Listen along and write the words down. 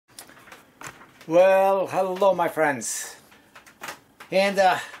Well, hello my friends, and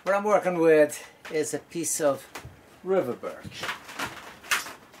what I'm working with is a piece of river birch.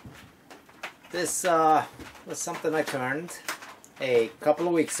 This was something I turned a couple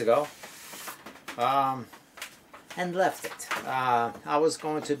of weeks ago and left it. I was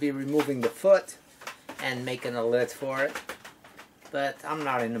going to be removing the foot and making a lid for it, but I'm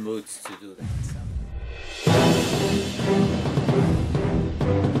not in the mood to do that.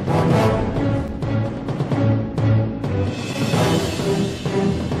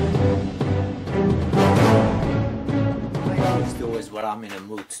 What I'm in a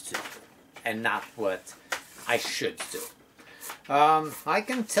mood to do and not what I should do. I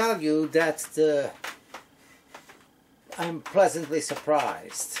can tell you that I'm pleasantly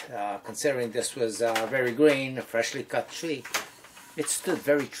surprised, considering this was a very green, freshly cut tree. It stood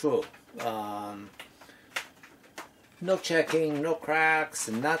very true. No checking, no cracks,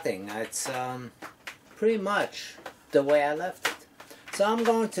 nothing. It's pretty much the way I left it. So I'm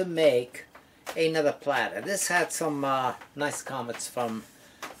going to make another platter. This had some nice comments from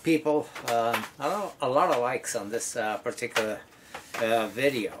people. A lot of likes on this particular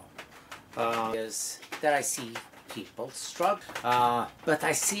video. Is that I see people struggle, but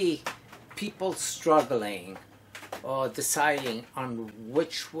I see people struggling or deciding on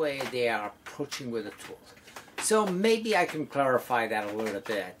which way they are approaching with a tool. So maybe I can clarify that a little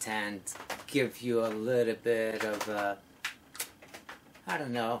bit and give you a little bit of I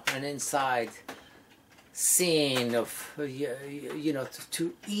don't know, an inside scene of, you know,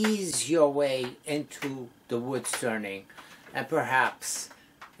 to ease your way into the wood turning, and perhaps,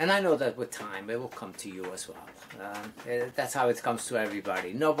 and I know that with time it will come to you as well. That's how it comes to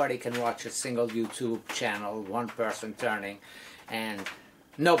everybody. Nobody can watch a single YouTube channel, one person turning, and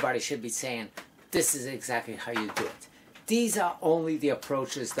nobody should be saying, this is exactly how you do it. These are only the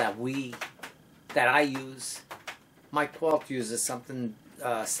approaches that I use. My quote uses something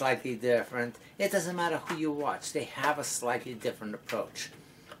slightly different. It doesn't matter who you watch, they have a slightly different approach.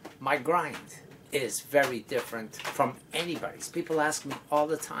 My grind is very different from anybody's. People ask me all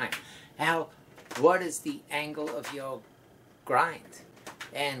the time, Al, what is the angle of your grind?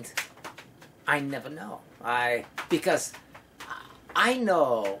 And I never know. Because I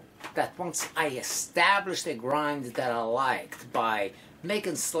know that once I established a grind that I liked by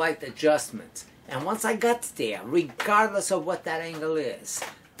making slight adjustments, and once I got there, regardless of what that angle is,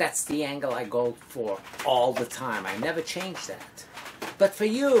 that's the angle I go for all the time. I never change that. But for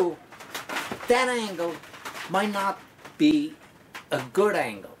you, that angle might not be a good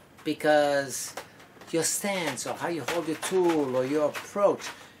angle because your stance or how you hold your tool or your approach,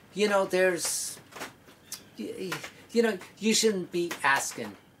 you know, you shouldn't be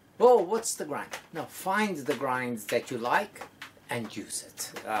asking, oh, what's the grind? No, find the grind that you like and use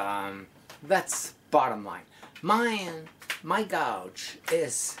it. That's bottom line. My gouge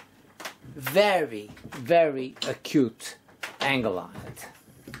is very, very acute angle on it.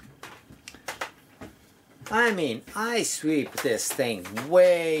 I mean, I sweep this thing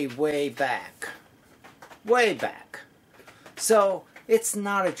way, way back. Way back. So, it's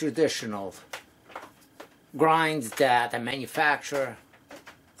not a traditional grind that a manufacturer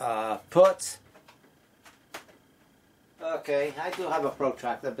puts. Okay, I do have a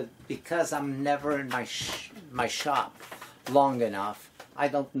protractor, but because I'm never in my shop long enough, I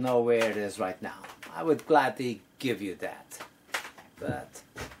don't know where it is right now. I would gladly give you that. But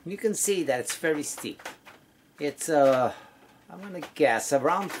you can see that it's very steep. It's, I'm going to guess,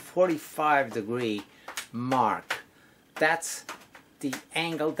 around 45-degree mark. That's the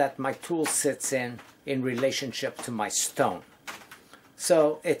angle that my tool sits in relationship to my stone.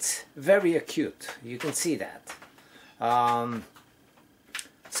 So it's very acute. You can see that.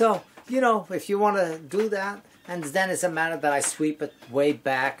 So, you know, if you want to do that, and then it's a matter that I sweep it way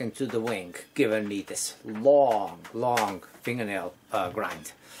back into the wing, giving me this long, long fingernail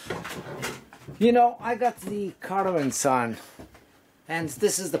grind. You know, I got the Carter & Son, and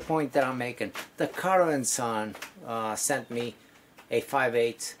this is the point that I'm making. The Carter & Son sent me a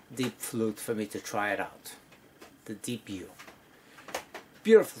 5/8 deep flute for me to try it out. The Deep U.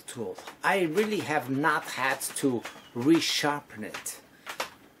 Beautiful tool. I really have not had to resharpen it,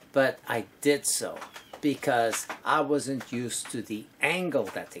 but I did so because I wasn't used to the angle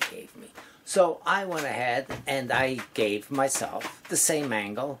that they gave me. So I went ahead and I gave myself the same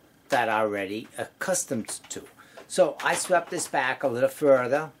angle that I'm already accustomed to. So I swept this back a little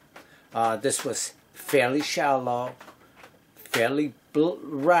further. This was fairly shallow, fairly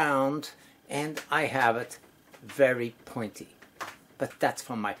round, and I have it very pointy. But that's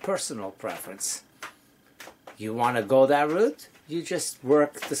from my personal preference. You want to go that route? you just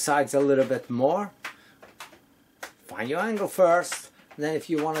work the sides a little bit more. Find your angle first. Then if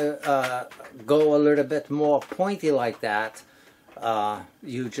you want to go a little bit more pointy like that,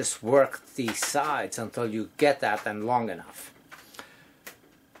 you just work the sides until you get that and long enough.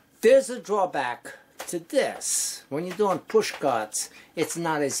 There's a drawback to this. When you're doing push cuts, it's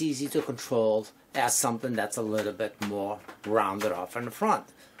not as easy to control as something that's a little bit more rounded off in the front.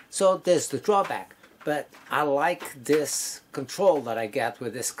 So there's the drawback. But I like this control that I get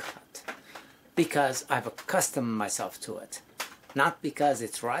with this cut because I've accustomed myself to it. Not because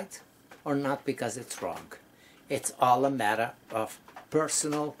it's right or not because it's wrong. It's all a matter of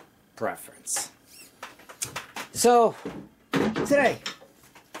personal preference. So today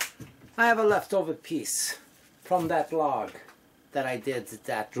I have a leftover piece from that log that I did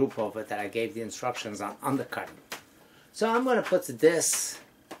that group over that I gave the instructions on undercutting. So I'm going to put this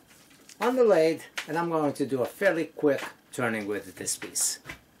on the lathe and I'm going to do a fairly quick turning with this piece.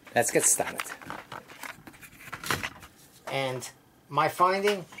 Let's get started. And my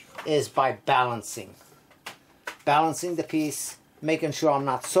finding is by balancing the piece, making sure I'm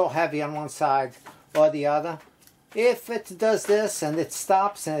not so heavy on one side or the other. If it does this and it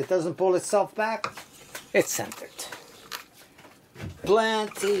stops and it doesn't pull itself back, it's centered.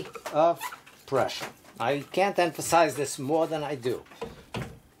 Plenty of pressure. I can't emphasize this more than I do.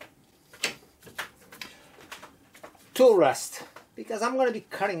 Tool rest. Because I'm going to be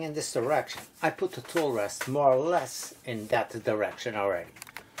cutting in this direction, I put the tool rest more or less in that direction already.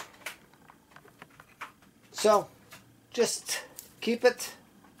 So just keep it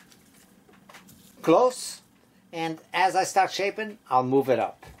close, and as I start shaping, I'll move it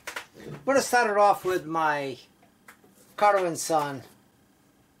up. I'm going to start it off with my Carter & Son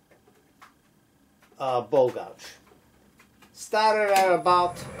bowl gouge. Started at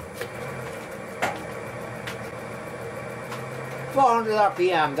about 400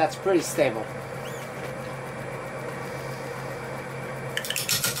 RPM, that's pretty stable.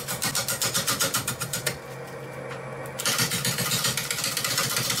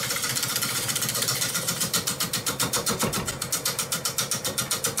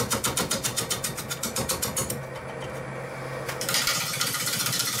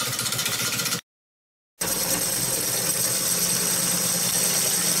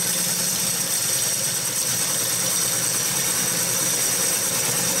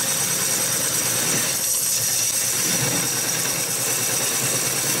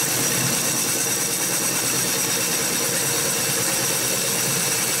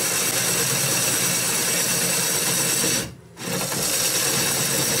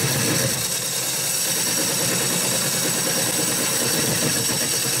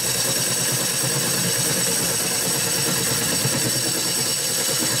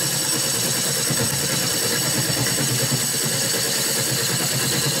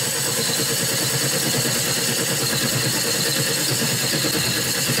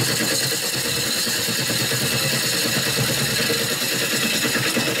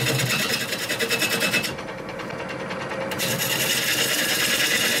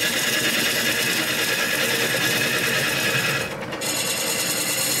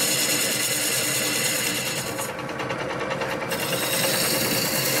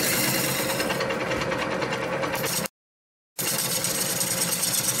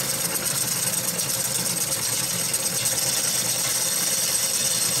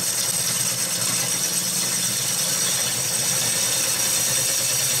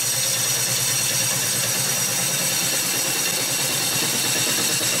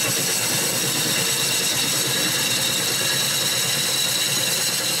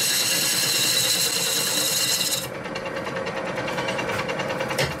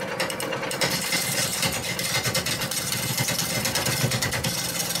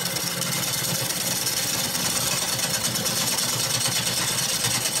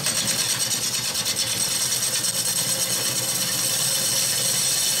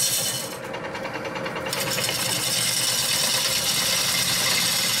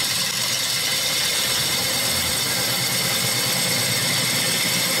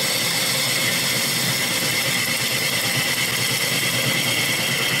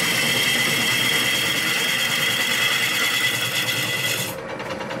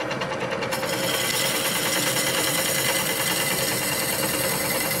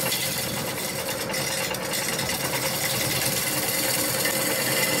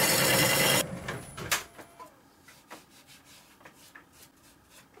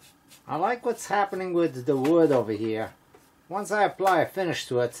 I like what's happening with the wood over here. Once I apply a finish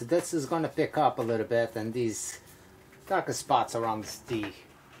to it, this is going to pick up a little bit, and these darker spots around the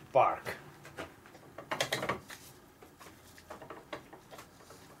bark.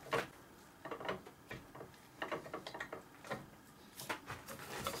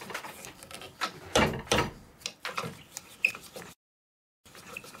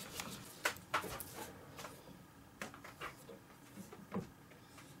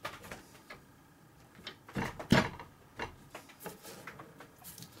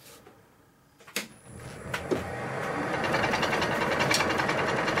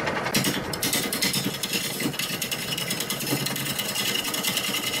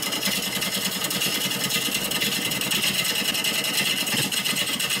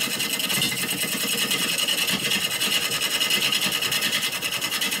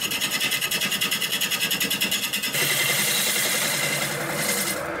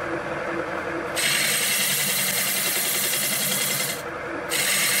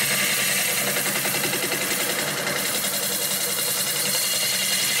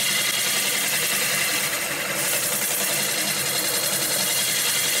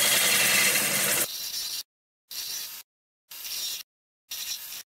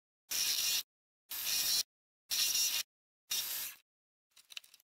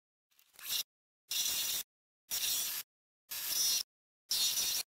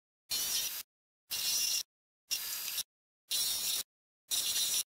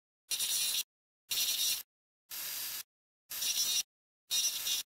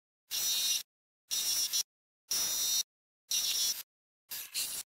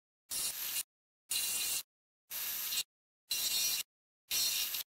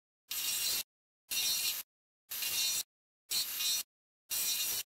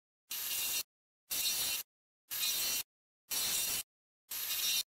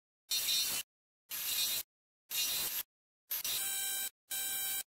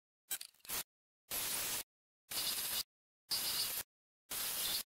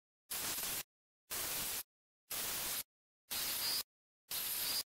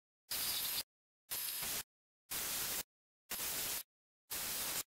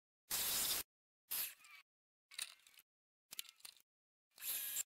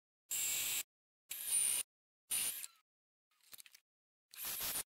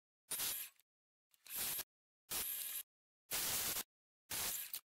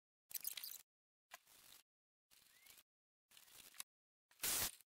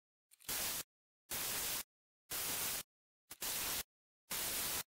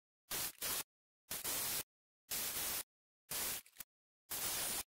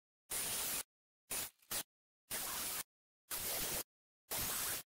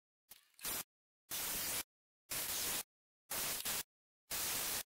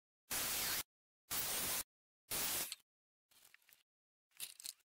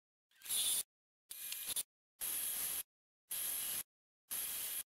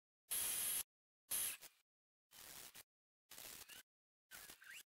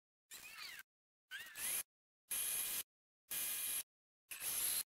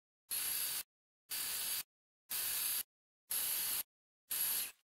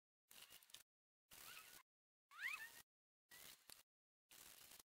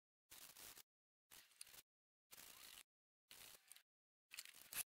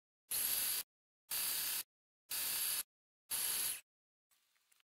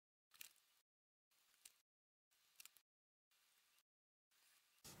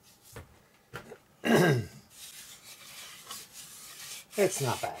 It's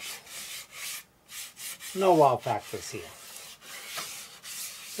not bad. No wow factors here.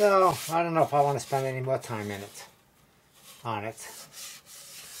 So, I don't know if I want to spend any more time on it.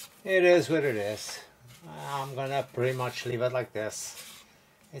 It is what it is. I'm gonna pretty much leave it like this.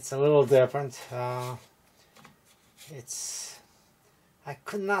 It's a little different. I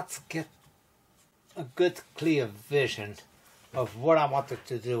could not get a good clear vision of what I wanted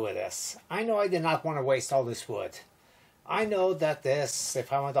to do with this. I know I did not want to waste all this wood. I know that this,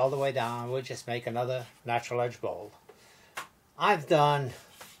 if I went all the way down, would just make another natural edge bowl. I've done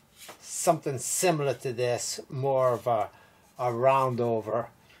something similar to this, more of a round over,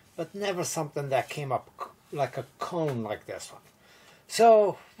 but never something that came up like a cone like this one.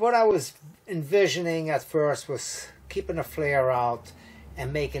 So what I was envisioning at first was keeping the flare out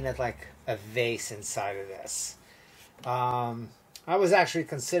and making it like a vase inside of this. I was actually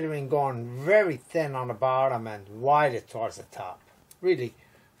considering going very thin on the bottom and wider towards the top. Really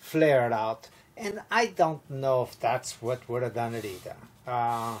flare it out. And I don't know if that's what would have done it either.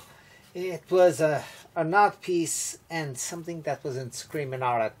 It was an odd piece and something that wasn't screaming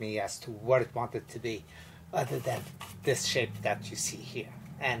out at me as to what it wanted to be, other than this shape that you see here.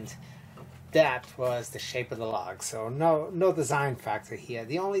 And that was the shape of the log. So no design factor here.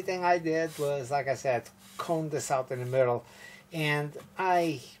 The only thing I did was, like I said, cone this out in the middle. And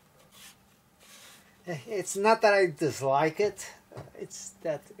it's not that I dislike it, it's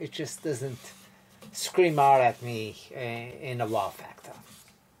that it just doesn't scream out at me in a wow factor.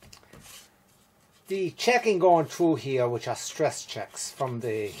 The checking going through here, which are stress checks from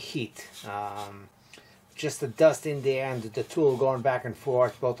the heat, just the dust in there and the tool going back and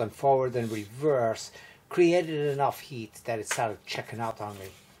forth, both on forward and reverse, created enough heat that it started checking out on me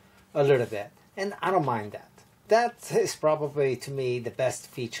a little bit. And I don't mind that. That is probably, to me, the best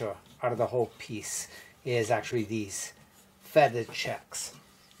feature out of the whole piece, is actually these feathered checks.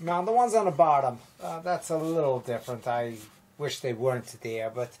 Now, the ones on the bottom, that's a little different. I wish they weren't there,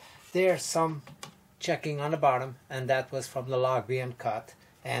 but there's some checking on the bottom, and that was from the log being cut,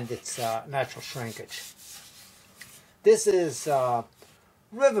 and it's natural shrinkage. This is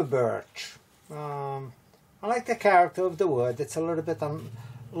river birch. I like the character of the wood. It's a little bit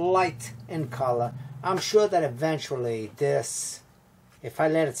light in color. I'm sure that eventually this, if I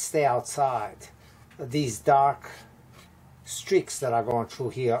let it stay outside, these dark streaks that are going through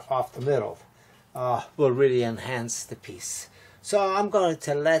here off the middle will really enhance the piece. So I'm going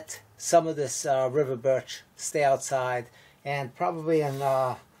to let some of this river birch stay outside, and probably in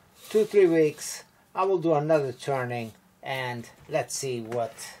 2-3 weeks I will do another turning and let's see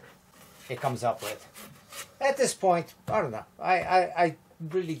what it comes up with. At this point, I don't know. I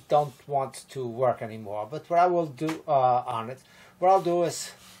really don't want to work anymore, but what I will do on it, what I'll do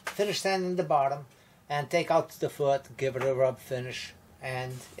is finish sanding the bottom and take out the foot, give it a rub finish,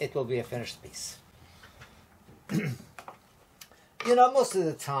 and it will be a finished piece. You know, most of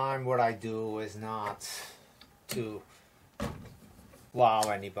the time what I do is not to wow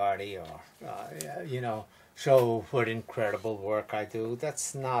anybody or you know, show what incredible work I do.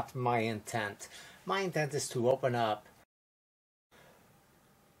 That's not my intent. My intent is to open up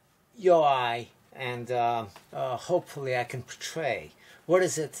your eye, and hopefully I can portray what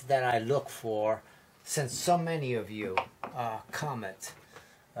is it that I look for, since so many of you comment.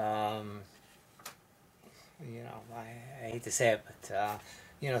 You know, I hate to say it, but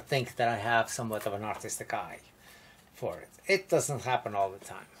you know, think that I have somewhat of an artistic eye for it. It doesn't happen all the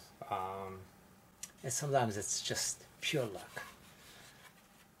time. And sometimes it's just pure luck.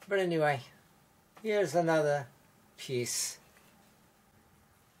 But anyway, here's another piece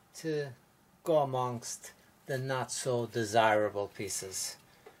to go amongst the not so desirable pieces.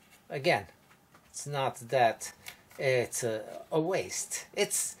 Again, it's not that it's a waste.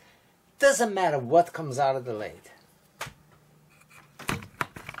 It doesn't matter what comes out of the lathe.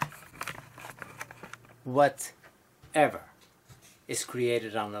 Whatever is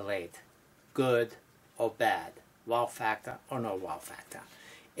created on the lathe, good or bad, wow factor or no wow factor,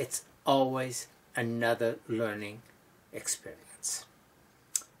 it's always another learning experience.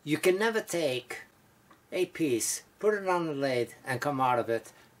 You can never take a piece, put it on the lathe, and come out of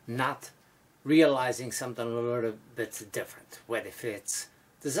it not realizing something a little bit different. Whether if it's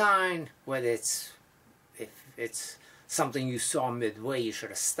design, whether if it's something you saw midway, you should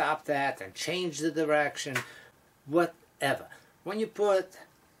have stopped that and changed the direction, whatever. When you put,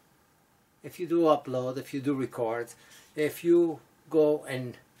 if you do upload, if you do record, if you go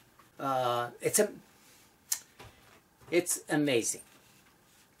and it's amazing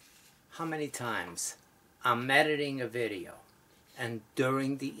how many times I'm editing a video, and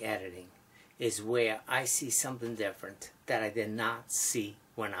during the editing is where I see something different that I did not see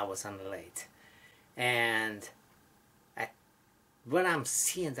when I was on the lathe. And when I'm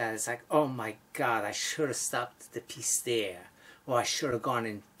seeing that, it's like, oh my God, I should have stopped the piece there, or I should have gone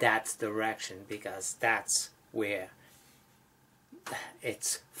in that direction, because that's where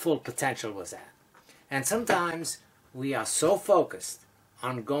its full potential was at. And sometimes we are so focused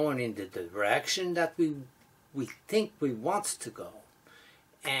on going in the direction that we think we want to go,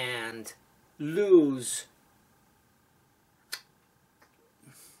 and lose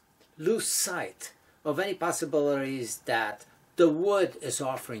sight of any possibilities that the wood is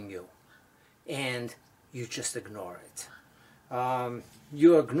offering you, and you just ignore it.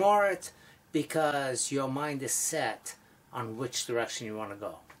 You ignore it because your mind is set on which direction you want to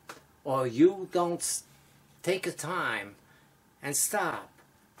go, or you don't take a time and stop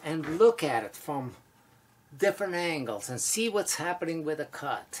and look at it from different angles and see what's happening with a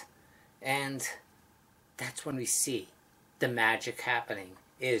cut. And that's when we see the magic happening,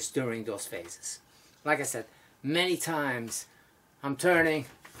 is during those phases. Like I said, many times I'm turning,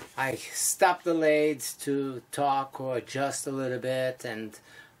 I stop the lathe to talk or adjust a little bit, and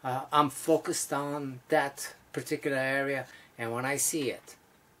I'm focused on that particular area, and when I see it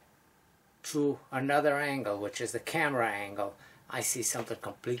through another angle, which is the camera angle, I see something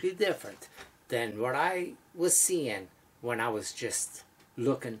completely different than what I was seeing when I was just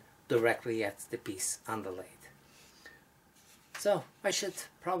looking directly at the piece on the lathe. So I should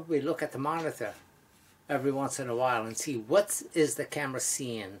probably look at the monitor every once in a while and see what is the camera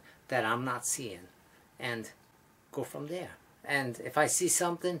seeing that I'm not seeing, and go from there. And if I see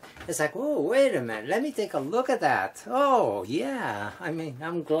something, it's like, oh, wait a minute, let me take a look at that. Oh, yeah, I mean,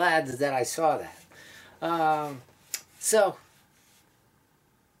 I'm glad that I saw that. So,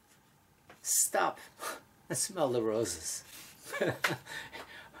 stop and smell the roses.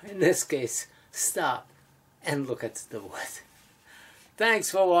 In this case, stop and look at the wood.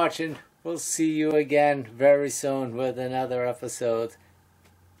 Thanks for watching. We'll see you again very soon with another episode.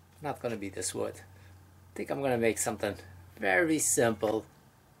 Not going to be this wood. I think I'm going to make something very simple.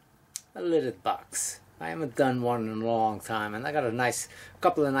 A lidded box. I haven't done one in a long time, and I got a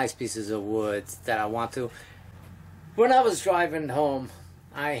couple of nice pieces of wood that I want to. When I was driving home,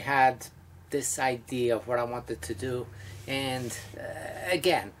 I had this idea of what I wanted to do, and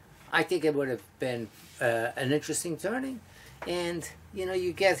again, I think it would have been an interesting turning. And you know,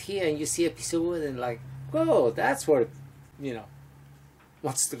 you get here and you see a piece of wood and like, whoa, that's what, you know,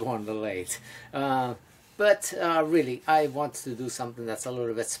 wants to go on the lathe. But really, I want to do something that's a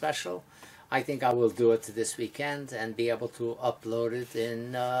little bit special. I think I will do it this weekend and be able to upload it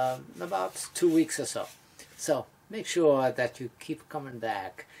in about 2 weeks or so. So make sure that you keep coming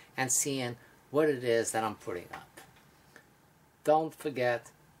back and seeing what it is that I'm putting up. Don't forget,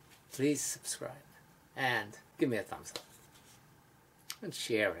 please subscribe and give me a thumbs up. And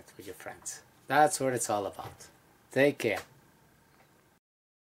share it with your friends. That's what it's all about. Take care.